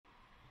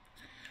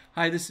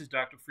Hi, this is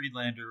Dr.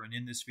 Friedlander, and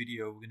in this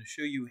video, we're going to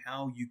show you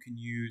how you can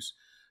use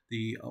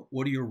the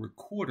audio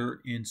recorder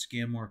in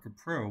Scanmarker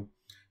Pro.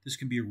 This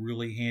can be a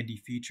really handy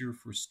feature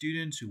for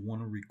students who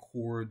want to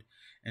record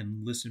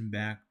and listen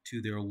back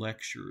to their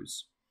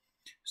lectures.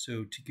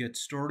 So to get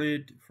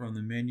started from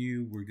the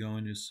menu, we're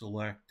going to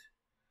select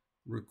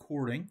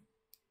Recording.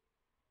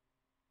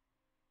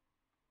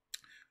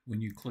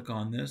 When you click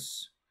on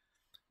this,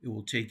 it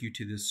will take you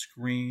to this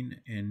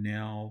screen, and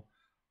now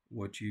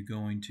what you're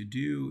going to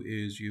do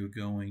is you're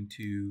going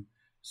to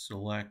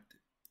select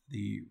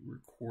the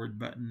record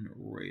button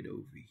right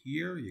over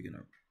here. You're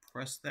going to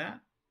press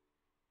that.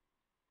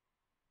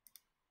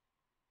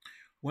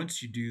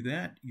 Once you do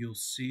that, you'll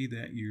see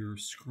that your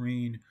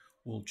screen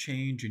will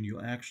change, and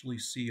you'll actually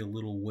see a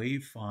little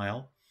WAV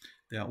file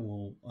that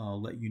will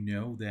let you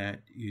know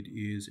that it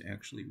is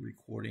actually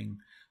recording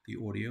the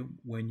audio.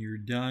 When you're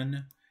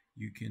done,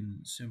 you can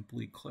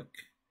simply click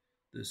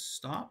this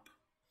stop,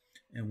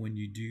 and when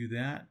you do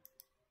that,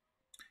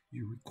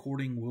 your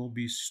recording will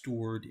be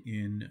stored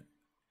in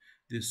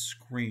this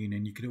screen,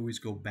 and you can always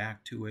go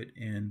back to it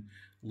and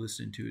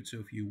listen to it. So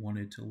if you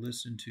wanted to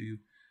listen to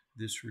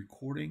this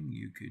recording,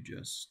 you could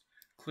just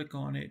click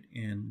on it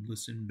and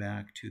listen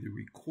back to the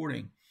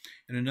recording.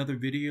 In another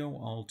video,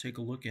 I'll take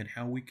a look at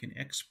how we can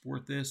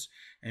export this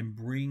and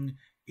bring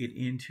it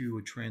into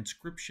a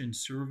transcription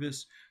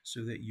service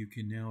so that you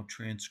can now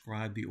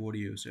transcribe the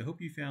audio. So I hope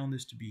you found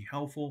this to be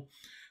helpful.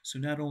 So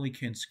not only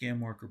can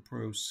Scanmarker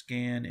Pro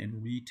scan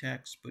and read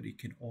text, but it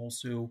can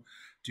also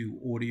do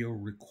audio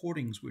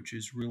recordings, which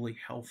is really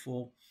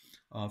helpful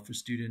for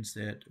students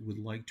that would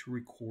like to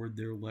record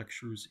their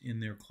lectures in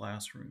their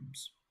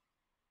classrooms.